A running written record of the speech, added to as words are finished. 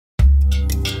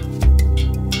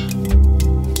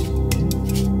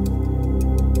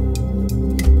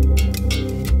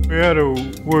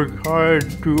work hard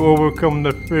to overcome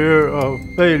the fear of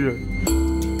failure.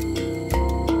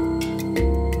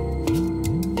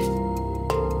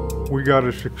 We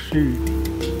gotta succeed.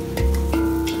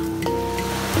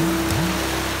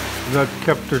 That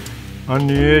kept us on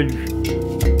the edge.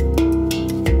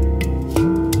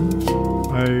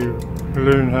 I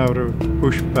learned how to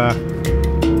push back.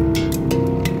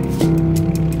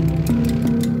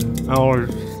 I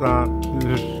always thought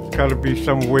there's got to be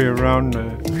some way around the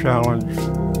challenge.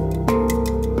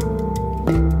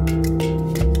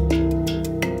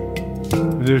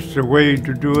 There's a way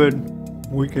to do it.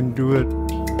 We can do it.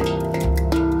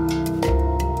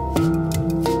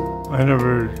 I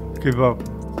never give up.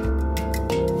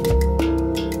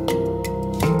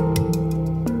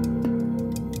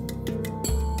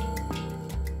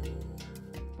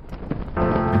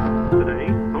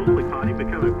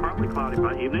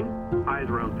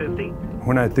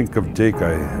 When I think of Jake,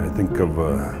 I think of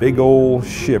a big old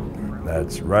ship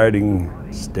that's riding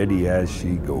steady as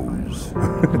she goes.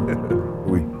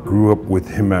 We grew up with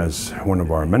him as one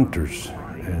of our mentors,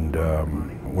 and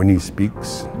when he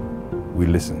speaks, we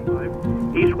listen.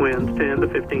 East winds 10 to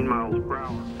 15 miles per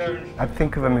hour. I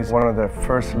think of him as one of the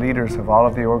first leaders of all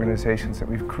of the organizations that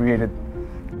we've created.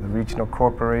 The Regional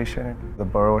Corporation, the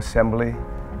Borough Assembly,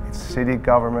 city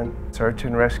government, search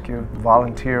and rescue,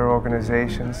 volunteer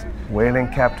organizations, whaling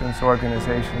captains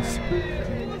organizations.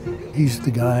 He's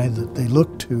the guy that they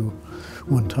look to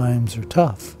when times are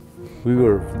tough. We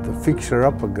were the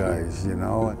fixer-upper guys, you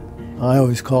know. I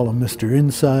always call him Mr.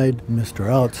 Inside, Mr.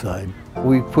 Outside.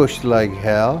 We pushed like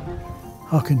hell.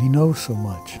 How can he know so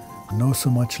much? Know so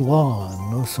much law, and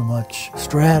know so much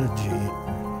strategy.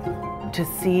 To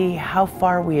see how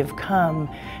far we have come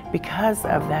because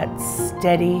of that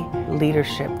steady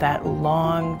leadership, that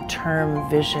long-term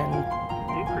vision.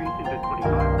 Increasing to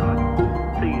 25 knots,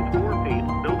 seas 4 feet,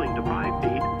 building to 5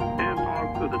 feet, and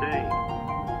fog through the day.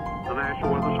 The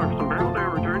National Weather Service and Barrel now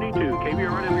returning to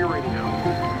KBRNW Radio.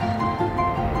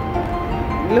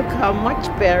 Look how much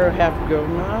better have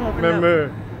grown up. Remember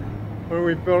when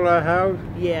we built our house?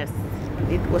 Yes,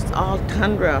 it was all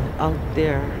tundra out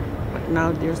there, but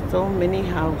now there's so many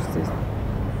houses.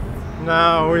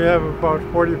 Now we have about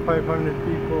 4,500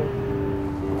 people.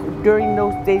 During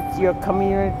those days, your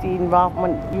community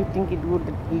involvement, you think it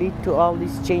would lead to all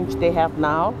this change they have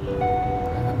now?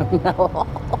 No.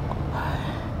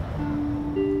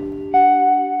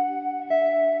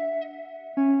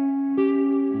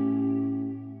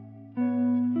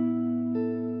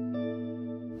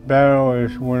 Barrow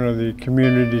is one of the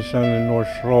communities on the North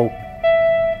Slope.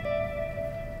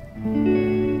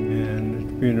 And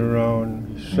it's been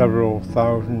around several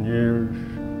thousand years.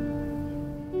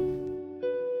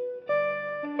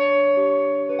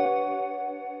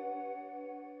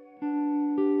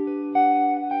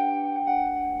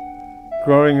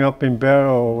 Growing up in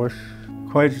Barrow was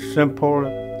quite simple.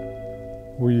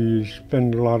 We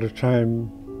spend a lot of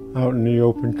time out in the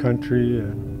open country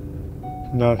and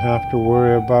not have to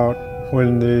worry about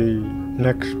when the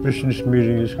next business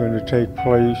meeting is going to take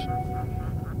place.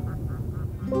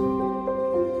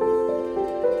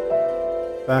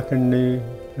 Back in the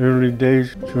early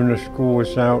days, when the school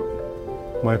was out,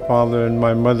 my father and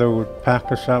my mother would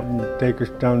pack us up and take us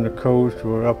down the coast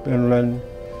or up inland,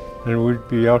 and we'd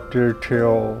be out there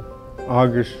till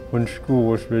August when school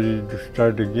was ready to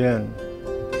start again.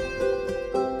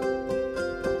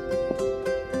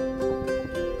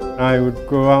 I would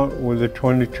go out with a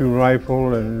 .22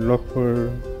 rifle and look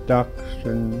for ducks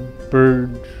and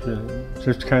birds and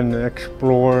just kind of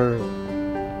explore.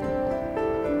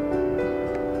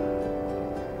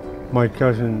 My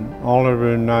cousin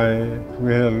Oliver and I,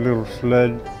 we had a little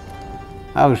sled.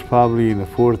 I was probably in the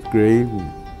 4th grade,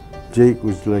 and Jake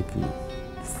was like in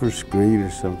 1st grade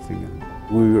or something.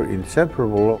 We were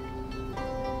inseparable.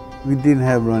 We didn't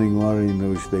have running water in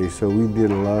those days, so we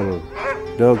did a lot of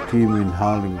dog teaming,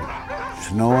 hauling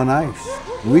snow and ice.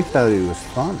 We thought it was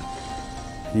fun.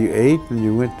 You ate and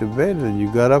you went to bed, and you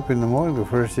got up in the morning, the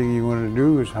first thing you wanted to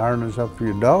do was harness up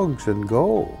your dogs and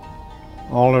go.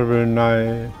 Oliver and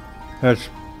I had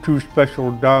 2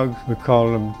 special dogs. We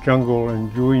called them Jungle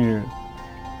and Junior.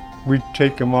 We'd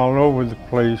take them all over the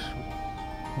place.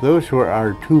 Those were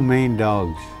our 2 main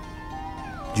dogs.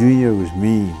 Junior was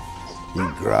mean.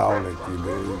 He'd growl at you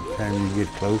every time you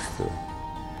get close to him.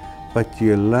 But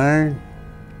you learn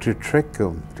to trick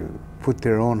them, to put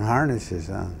their own harnesses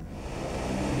on.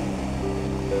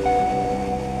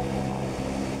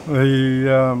 They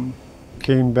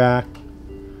came back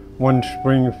one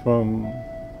spring from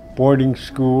boarding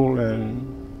school, and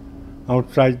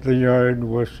outside the yard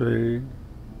was a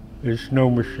snow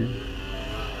machine.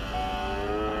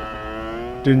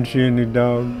 Didn't see any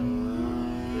dogs.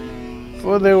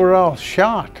 Well, they were all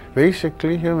shot,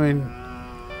 basically. I mean,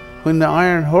 when the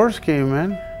Iron Horse came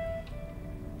in,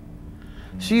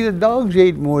 see, the dogs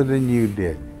ate more than you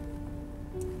did.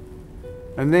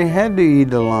 And they had to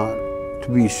eat a lot to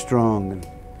be strong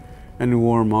and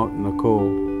warm out in the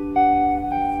cold.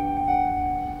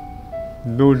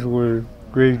 Those were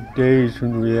great days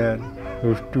when we had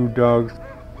those 2 dogs.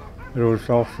 It was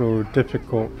also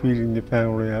difficult feeding the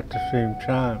family at the same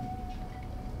time.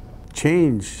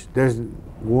 Change doesn't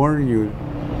warn you.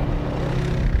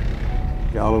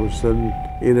 All of a sudden,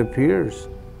 it appears.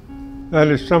 That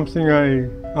is something I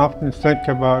often think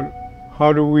about.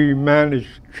 How do we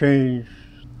manage change?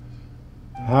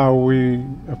 How we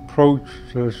approach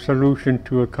the solution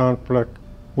to a conflict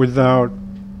without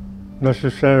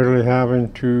necessarily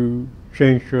having to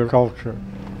change your culture.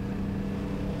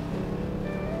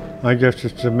 I guess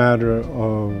it's a matter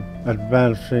of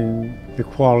advancing the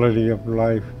quality of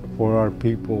life for our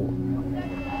people.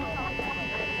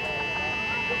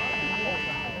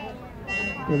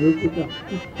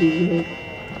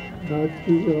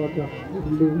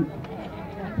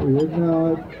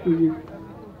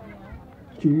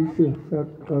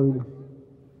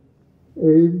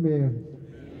 Amen.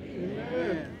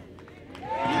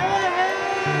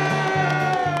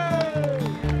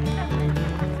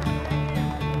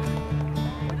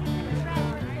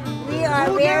 We are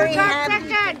very happy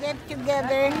to get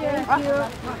together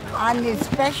on this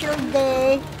special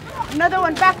day. Another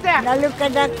one back there.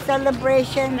 Nalukadak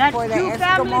celebration for the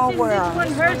Eskimo world.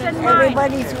 Everybody's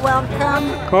Everybody's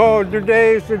welcome. Oh,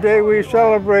 today is the day we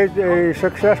celebrate a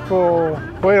successful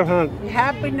whale hunt.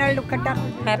 Happy Nalukadak.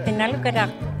 Happy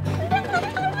Nalukadak.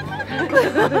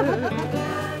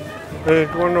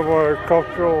 It's one of our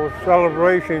cultural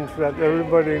celebrations that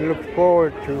everybody looks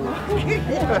forward to.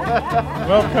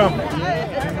 Welcome.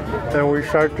 And we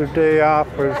start the day off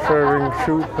with serving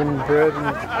soup and bread.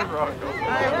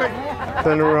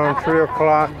 Then around 3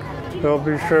 o'clock, they'll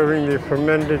be serving the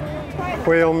fermented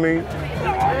whale meat.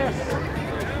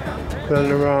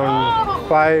 Then around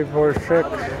 5 or 6,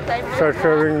 start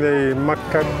serving the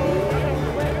muktuk,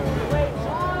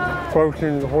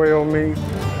 frozen whale meat,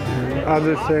 and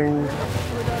other things.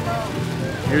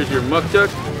 Here's your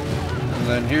muktuk, and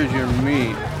then here's your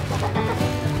meat.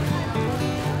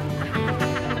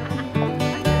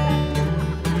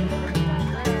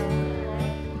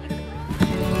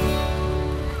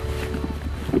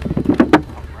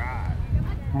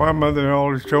 My mother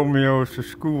always told me I was a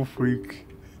school freak.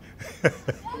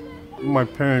 My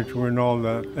parents weren't all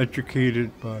that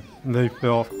educated, but they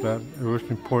felt that it was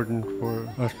important for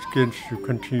us kids to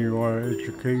continue our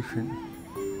education.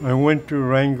 I went to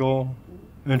Wrangell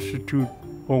Institute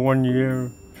for 1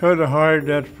 year. Tried hard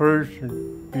at first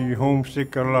and be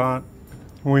homesick a lot.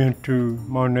 Went to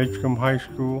Mount Edgecumbe High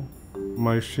School.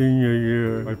 My senior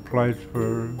year, I applied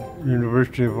for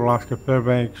University of Alaska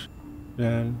Fairbanks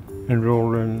and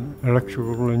enrolled in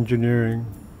electrical engineering.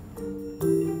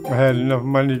 I had enough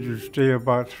money to stay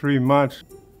about 3 months.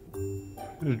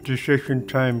 The decision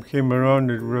time came around,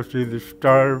 it was either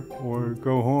starve or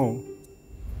go home.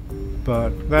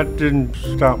 But that didn't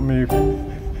stop me.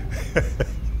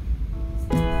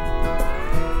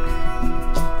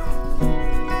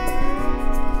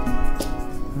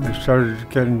 I started to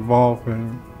get involved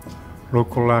in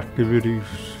local activities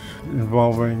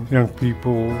involving young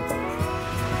people.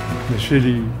 The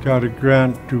city got a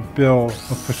grant to build a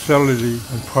facility,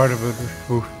 and part of it was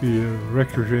supposed to be a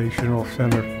recreational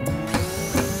center.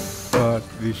 But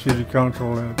the city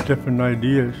council had different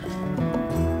ideas.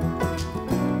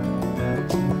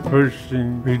 The first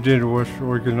thing we did was to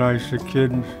organize the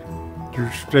kids to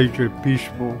stage a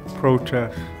peaceful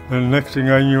protest. And the next thing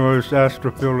I knew, I was asked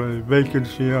to fill a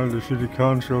vacancy on the city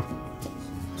council.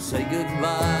 Say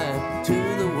goodbye to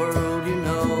the world you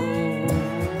know.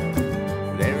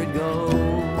 There it goes.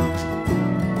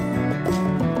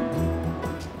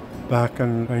 Back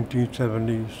in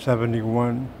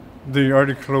 1970-71, the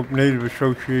Arctic Slope Native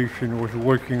Association was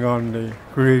working on the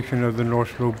creation of the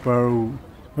North Slope Borough.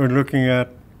 We're looking at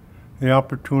the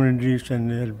opportunities and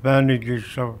the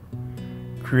advantages of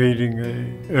creating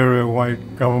an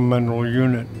area-wide governmental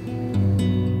unit.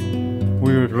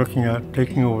 We were looking at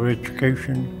taking over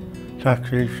education,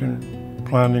 taxation,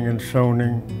 planning and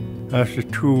zoning as a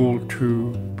tool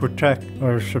to protect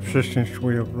our subsistence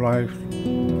way of life.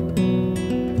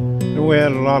 And we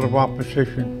had a lot of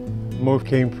opposition. Most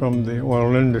came from the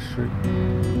oil industry.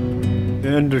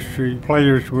 The industry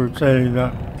players were saying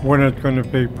that we're not going to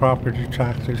pay property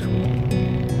taxes.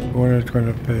 We're not going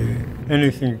to pay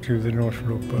anything to the North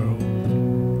Slope Borough.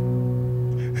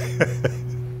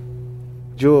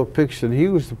 Joe Pixon, he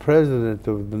was the president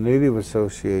of the Native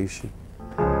Association.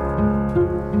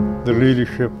 The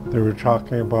leadership, they were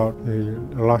talking about the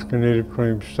Alaska Native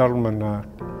Claims Settlement Act.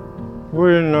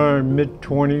 We're in our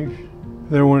mid-20s.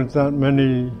 There weren't that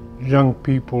many young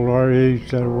people our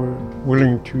age that were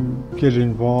willing to get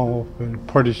involved and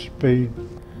participate.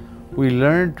 We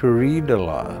learned to read a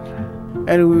lot,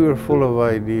 and we were full of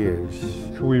ideas.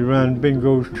 So we ran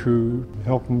bingos to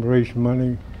help them raise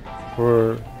money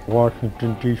for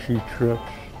Washington, D.C. trips.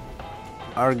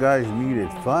 Our guys needed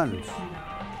funds.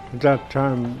 At that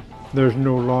time, there's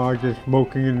no law against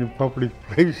smoking in the public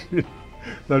places.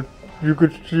 That you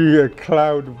could see a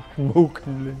cloud of smoke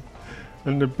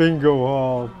in the bingo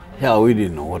hall. Hell, we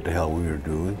didn't know what the hell we were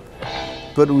doing.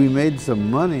 But we made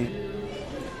some money.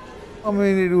 I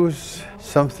mean, it was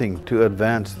something to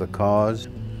advance the cause.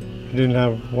 We didn't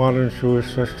have water and sewer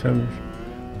systems.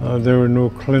 There were no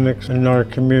clinics in our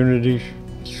communities.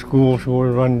 Schools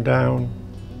were run down.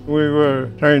 We were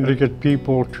trying to get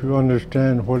people to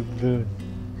understand what the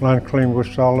land claim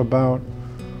was all about,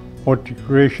 what the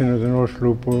creation of the North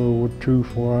Slope Borough would do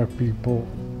for our people.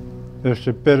 There's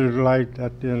a bit of light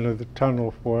at the end of the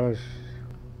tunnel for us.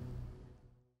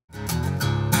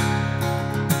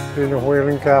 Been a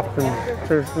whaling captain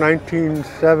since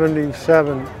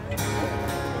 1977.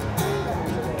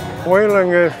 Whaling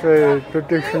is a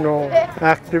traditional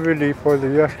activity for the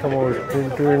Eskimos. Been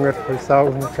doing it for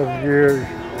thousands of years.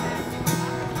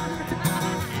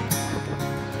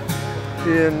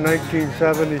 In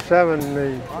 1977,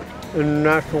 the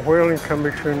International Whaling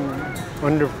Commission,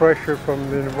 under pressure from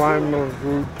the environmental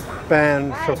group,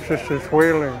 banned subsistence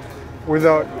whaling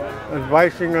without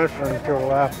advising us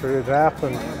until after it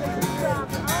happened.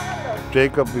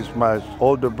 Jacob is my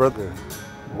older brother.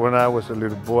 When I was a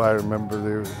little boy, I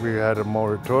remember we had a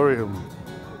moratorium.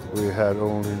 We had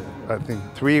only, I think,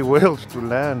 3 whales to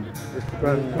land. We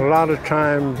spent a lot of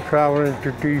time traveling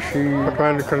to D.C.,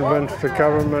 trying to convince the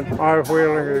government our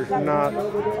whaling is not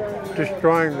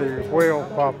destroying the whale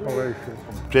population.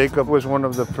 Jacob was one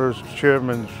of the first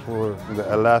chairmen for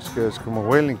the Alaska Eskimo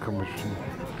Whaling Commission.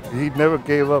 He never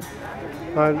gave up.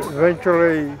 And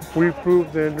eventually, we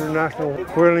proved the International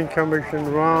Whaling Commission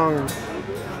wrong.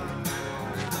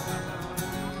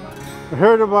 I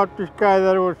heard about this guy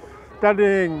that was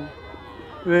studying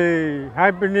the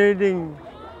hibernating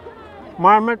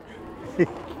marmots.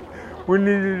 We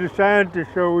needed a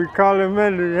scientist, so we called him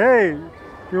in and, hey,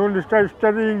 you want to start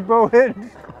studying bowheads?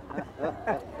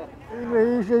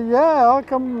 He said, yeah, I'll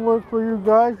come work for you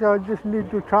guys. I just need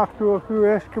to talk to a few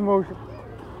Eskimos.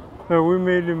 So we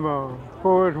made him a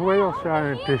forward whale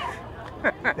scientist.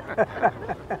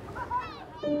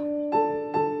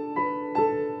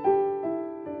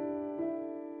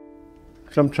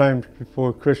 Sometime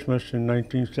before Christmas in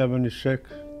 1976,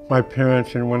 my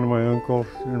parents and one of my uncles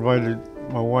invited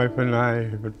my wife and I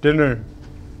for dinner.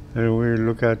 And we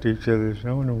look at each other and say,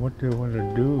 I wonder what they want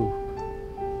to do.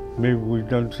 Maybe we've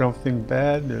done something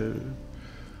bad.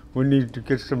 We need to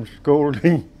get some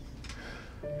scolding.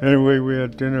 Anyway, we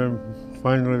had dinner and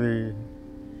finally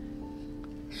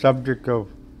the subject of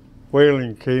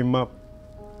whaling came up.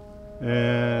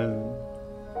 And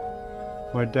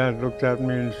my dad looked at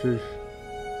me and says,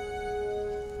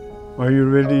 are you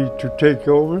ready to take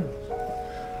over?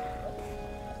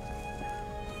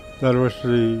 That was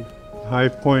the high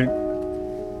point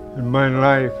in my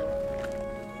life.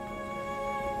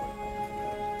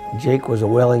 Jake was a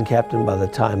whaling captain by the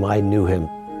time I knew him.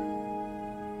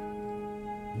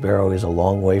 Barrow is a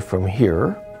long way from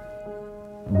here,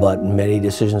 but many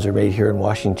decisions are made here in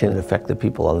Washington that affect the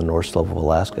people on the North Slope of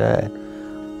Alaska.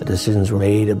 The decisions were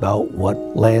made about what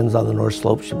lands on the North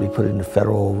Slope should be put into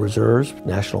federal reserves,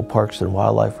 national parks and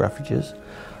wildlife refuges,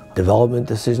 development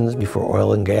decisions before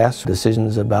oil and gas,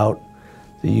 decisions about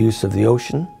the use of the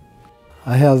ocean.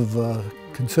 I have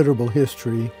considerable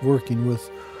history working with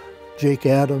Jake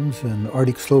Adams and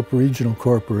Arctic Slope Regional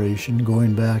Corporation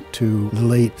going back to the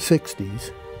late 60s.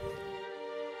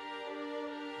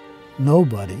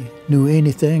 Nobody knew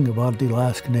anything about the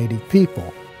Alaska Native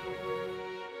people.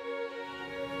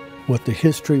 What the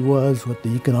history was, what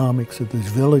the economics of these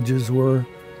villages were,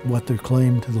 what their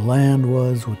claim to the land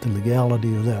was, what the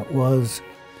legality of that was.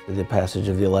 The passage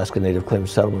of the Alaska Native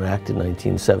Claims Settlement Act in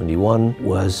 1971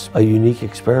 was a unique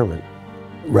experiment.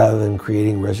 Rather than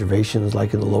creating reservations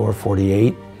like in the lower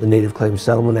 48, the Native Claims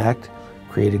Settlement Act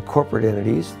created corporate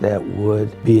entities that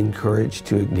would be encouraged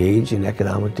to engage in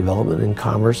economic development and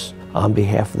commerce on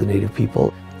behalf of the Native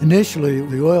people. Initially,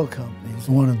 the oil companies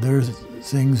wanted their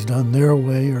things done their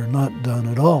way or not done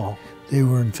at all. They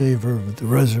were in favor of the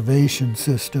reservation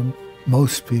system.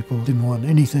 Most people didn't want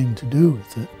anything to do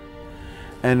with it.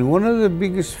 And one of the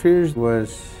biggest fears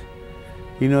was,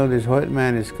 you know, this white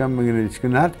man is coming and it's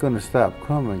not going to stop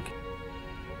coming.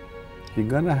 You're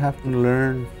going to have to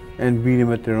learn and beat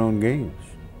them at their own games.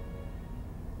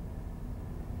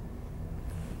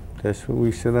 That's what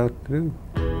we set out to do.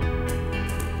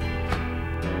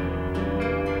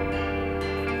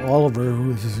 Oliver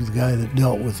was the guy that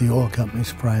dealt with the oil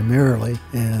companies primarily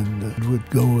and would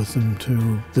go with them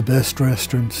to the best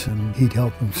restaurants, and he'd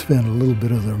help them spend a little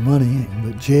bit of their money.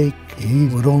 But Jake, he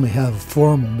would only have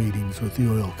formal meetings with the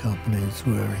oil companies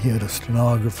where he had a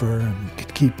stenographer and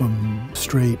could keep them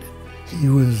straight. He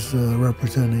was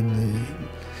representing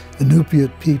the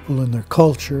Iñupiaq people and their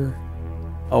culture.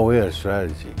 Oh, we had a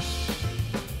strategy.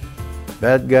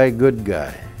 Bad guy, good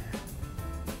guy.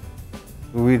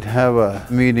 We'd have a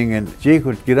meeting and Jake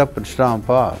would get up and stomp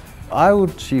off. I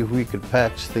would see if we could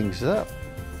patch things up.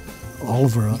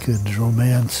 Oliver could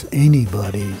romance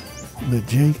anybody, but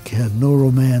Jake had no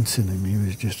romance in him. He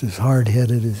was just as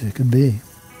hard-headed as he could be.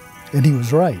 And he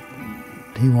was right.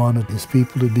 He wanted his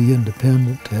people to be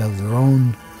independent, to have their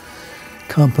own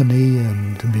company,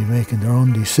 and to be making their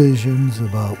own decisions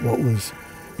about what was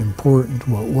important,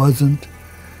 what wasn't.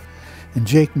 And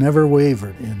Jake never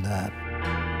wavered in that.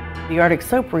 The Arctic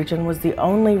Slope region was the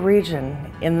only region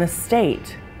in the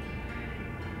state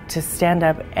to stand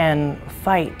up and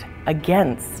fight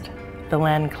against the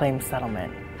land claim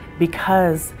settlement,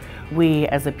 because we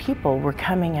as a people were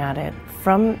coming at it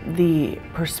from the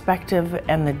perspective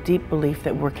and the deep belief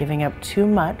that we're giving up too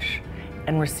much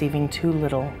and receiving too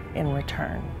little in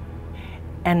return.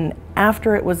 And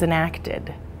after it was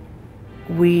enacted,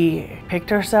 we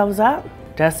picked ourselves up,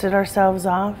 dusted ourselves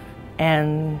off,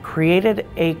 and created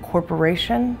a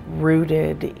corporation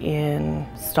rooted in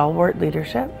stalwart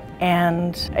leadership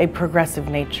and a progressive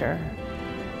nature.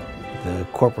 The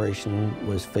corporation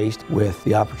was faced with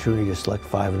the opportunity to select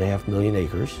 5.5 million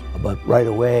acres, but right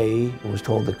away it was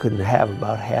told they couldn't have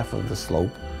about half of the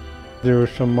slope. There were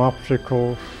some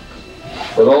obstacles.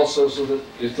 But also so that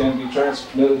it can be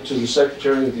transmitted to the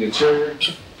Secretary of the Interior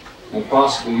and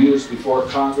possibly used before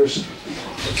Congress.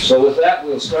 So with that,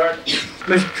 we'll start.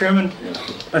 Mr. Chairman,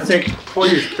 I think before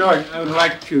you start, I would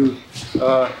like to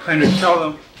kind of tell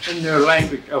them in their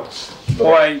language of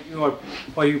why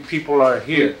you people are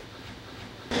here.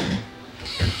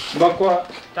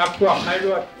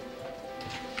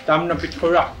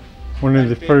 One of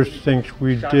the first things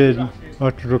we did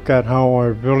was to look at how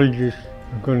our villages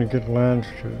are going to get lands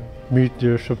to meet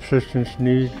their subsistence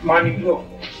needs. The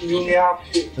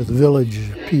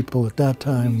village people at that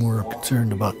time were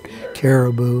concerned about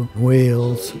caribou,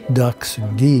 whales, ducks,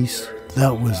 and geese.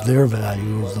 That was their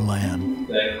value of the land.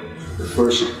 The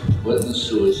first witness,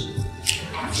 who is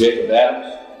Jacob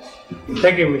Adams.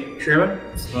 Thank you, Mr. Chairman.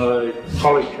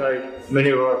 Apologize many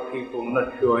of our people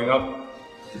not showing up.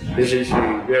 This is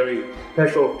a very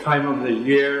special time of the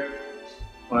year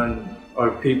when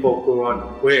our people go on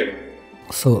whaling.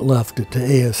 So it left it to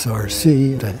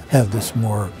ASRC to have this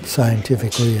more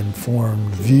scientifically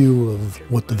informed view of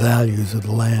what the values of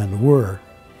the land were.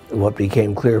 What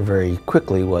became clear very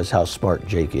quickly was how smart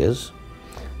Jake is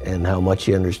and how much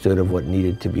he understood of what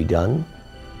needed to be done.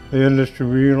 The industry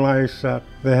realized that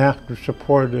they have to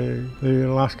support the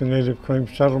Alaska Native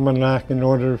Claims Settlement Act in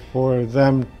order for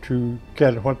them to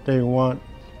get what they want.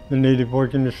 The Native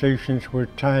organizations were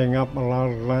tying up a lot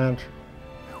of lands.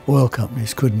 Oil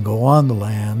companies couldn't go on the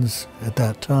lands at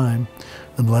that time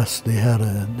unless they had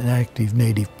an active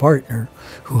Native partner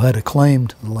who had a claim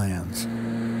to the lands.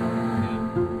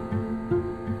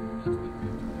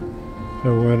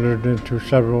 So we entered into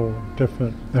several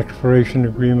different exploration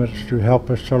agreements to help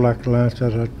us select lands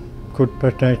that had good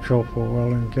potential for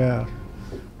oil and gas.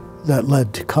 That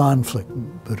led to conflict,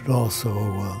 but it also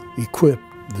equipped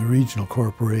the regional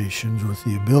corporations with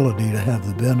the ability to have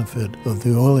the benefit of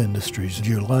the oil industry's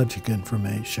geologic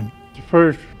information. The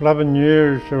first 11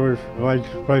 years there was vice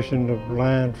president of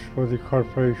lands for the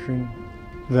corporation.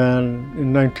 Then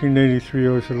in 1983 I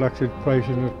was elected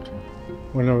president.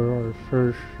 One of our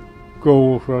first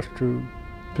goals was to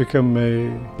become a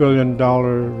 $1 billion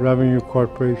revenue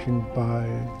corporation by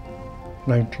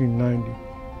 1990.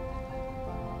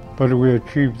 But we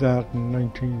achieved that in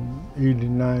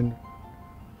 1989.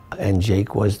 And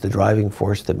Jake was the driving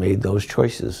force that made those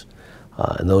choices.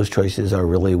 And those choices are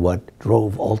really what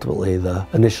drove ultimately the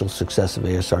initial success of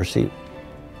ASRC.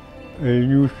 A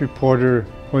news reporter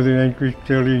for the Anchorage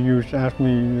Daily News asked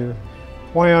me,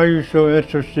 why are you so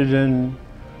interested in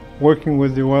working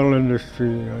with the oil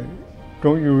industry?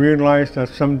 Don't you realize that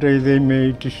someday they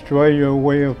may destroy your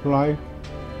way of life?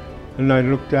 And I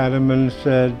looked at him and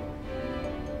said,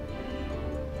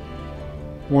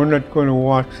 We're not going to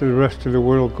watch the rest of the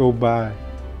world go by.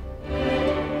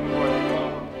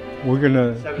 We're going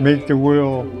to make the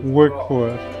world work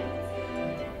for us.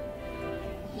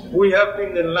 We have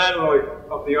been the landlord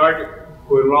of the Arctic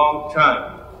for a long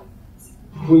time.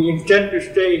 We intend to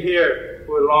stay here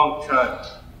for a long time,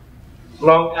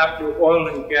 long after oil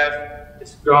and gas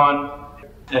is gone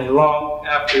and long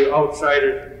after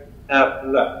outsiders have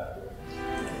left.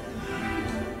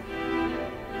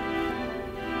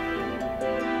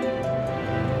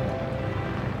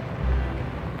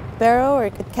 Barrow or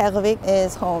Utqiaġvik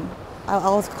is home. I'll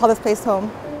always call this place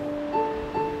home.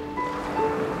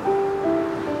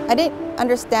 I didn't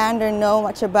understand or know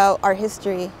much about our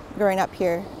history growing up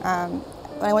here.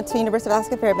 When I went to University of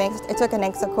Alaska Fairbanks, I took an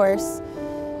ANCSA course,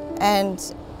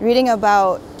 and reading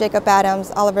about Jacob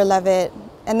Adams, Oliver Levitt,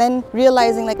 and then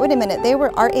realizing, like, wait a minute, they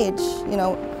were our age, you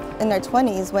know, in their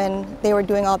 20s when they were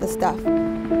doing all this stuff.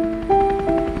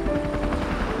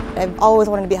 I've always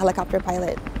wanted to be a helicopter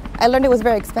pilot. I learned it was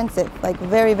very expensive, like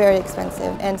very, very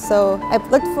expensive. And so I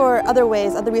looked for other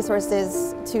ways, other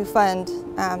resources to fund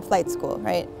flight school,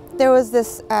 right? There was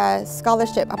this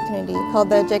scholarship opportunity called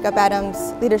the Jacob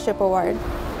Adams Leadership Award.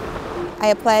 I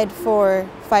applied for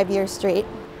 5 years straight.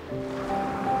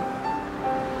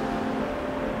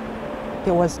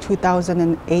 It was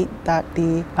 2008 that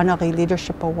the Anaġi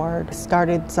Leadership Award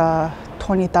started a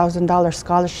 $20,000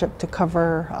 scholarship to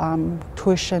cover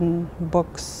tuition,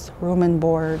 books, room and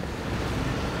board.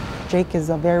 Jake is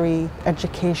a very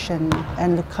education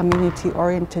and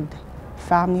community-oriented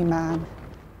family man.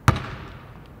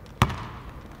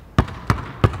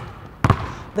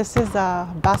 This is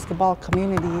a basketball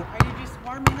community. Are you just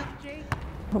warming up, Jake?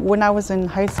 When I was in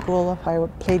high school, I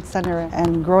played center,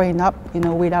 and growing up, you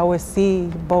know, we'd always see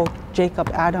both Jacob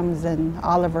Adams and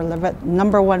Oliver Levitt,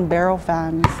 #1 Barrow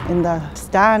fans in the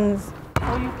stands.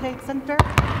 Oh, you played center?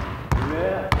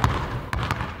 Yeah.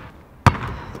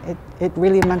 It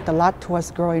really meant a lot to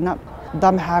us growing up,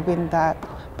 them having that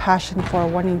passion for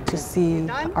wanting to see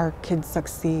our kids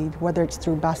succeed, whether it's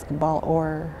through basketball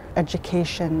or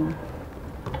education.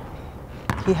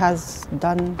 He has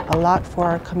done a lot for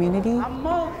our community.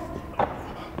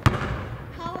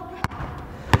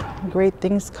 Great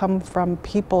things come from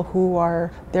people who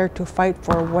are there to fight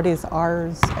for what is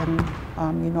ours, and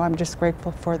you know, I'm just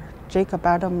grateful for Jacob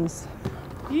Adams.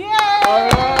 Yay! All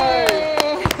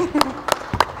right.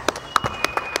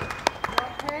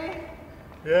 Okay?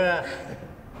 Yeah.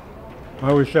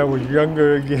 I wish I was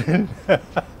younger again. I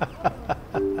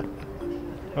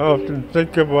often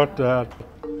think about that.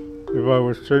 If I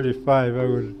was 35, I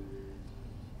would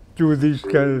do these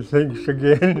kind of things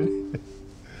again.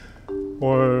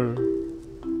 Or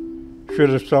should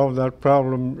have solved that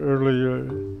problem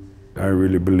earlier. I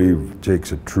really believe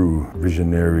Jake's a true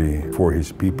visionary for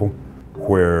his people,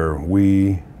 where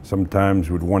we sometimes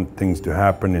would want things to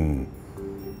happen in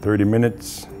 30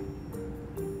 minutes.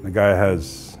 The guy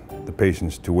has the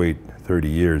patience to wait 30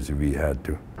 years if he had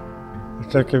to.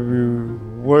 It's like if you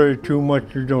worry too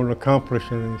much, you don't accomplish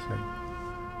anything.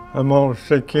 I'm always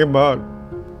thinking about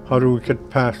how do we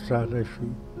get past that issue.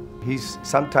 He's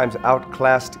sometimes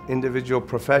outclassed individual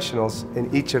professionals in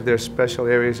each of their special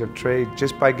areas of trade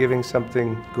just by giving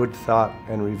something good thought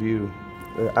and review.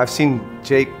 I've seen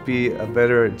Jake be a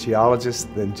better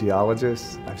geologist than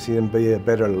geologists. I've seen him be a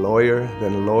better lawyer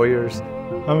than lawyers.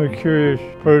 I'm a curious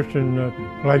person that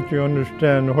likes to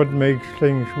understand what makes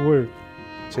things work.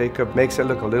 Jacob makes it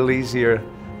look a little easier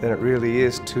than it really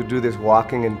is to do this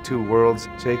walking in two worlds.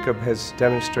 Jacob has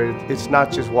demonstrated it's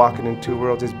not just walking in two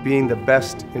worlds, it's being the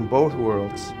best in both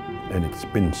worlds. And it's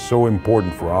been so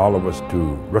important for all of us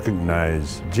to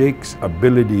recognize Jake's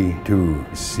ability to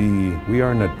see we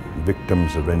are not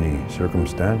victims of any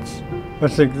circumstance. I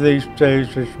think these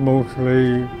days it's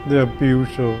mostly the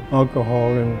abuse of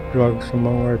alcohol and drugs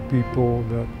among our people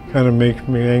that kind of makes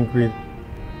me angry.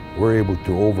 We're able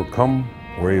to overcome,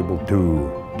 we're able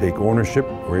to take ownership,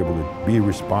 we're able to be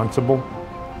responsible.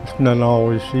 It's not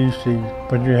always easy,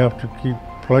 but you have to keep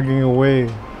plugging away.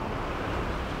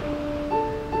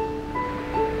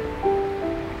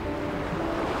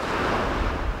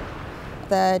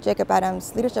 The Jacob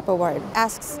Adams Leadership Award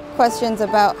asks questions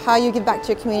about how you give back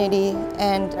to your community,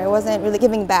 and I wasn't really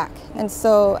giving back. And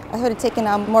so I started taking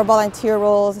on more volunteer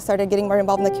roles, started getting more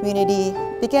involved in the community,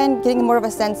 began getting more of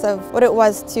a sense of what it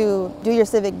was to do your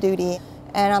civic duty.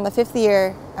 And on the 5th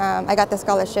year, I got the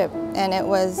scholarship, and it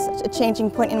was a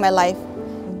changing point in my life.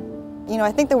 You know,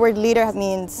 I think the word leader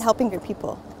means helping your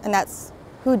people, and that's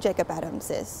who Jacob Adams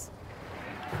is.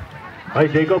 Hi,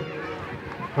 Jacob.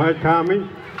 Hi, Tommy.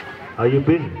 How you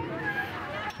been?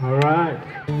 All right.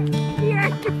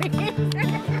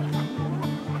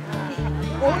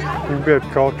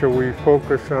 Iñupiaq culture, we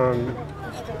focus on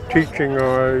teaching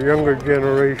our younger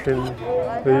generation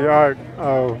the art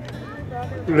of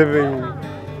living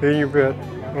the Iñupiaq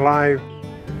life.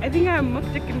 I think I have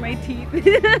muktuk in my teeth. 1, 2,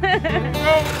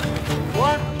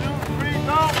 3,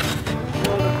 go!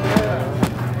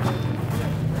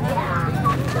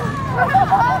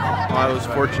 I was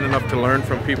fortunate enough to learn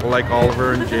from people like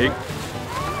Oliver and Jake.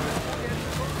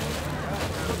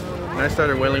 I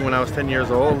started whaling when I was 10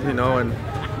 years old, you know, and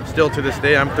still to this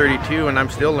day I'm 32 and I'm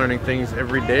still learning things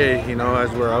every day, you know,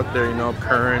 as we're out there, you know,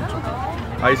 current,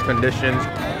 ice conditions.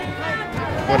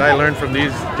 What I learned from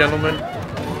these gentlemen, you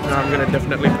know, I'm going to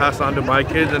definitely pass on to my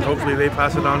kids, and hopefully they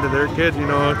pass it on to their kids, you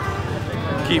know,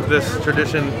 keep this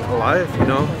tradition alive, you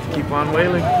know, keep on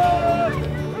whaling.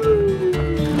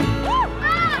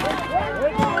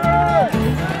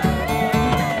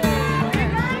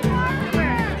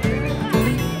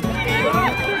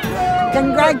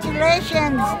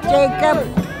 Congratulations, Jacob.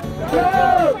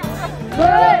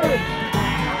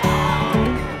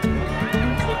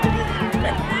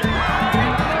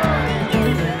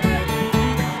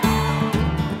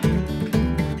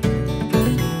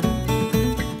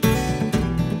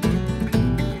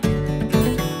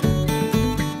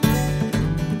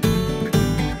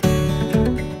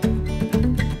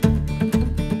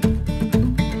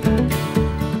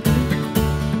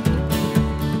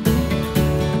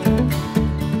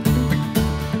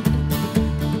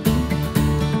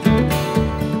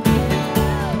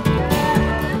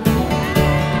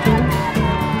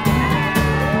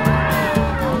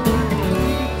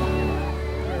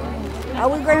 Are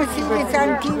we going to see this on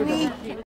TV?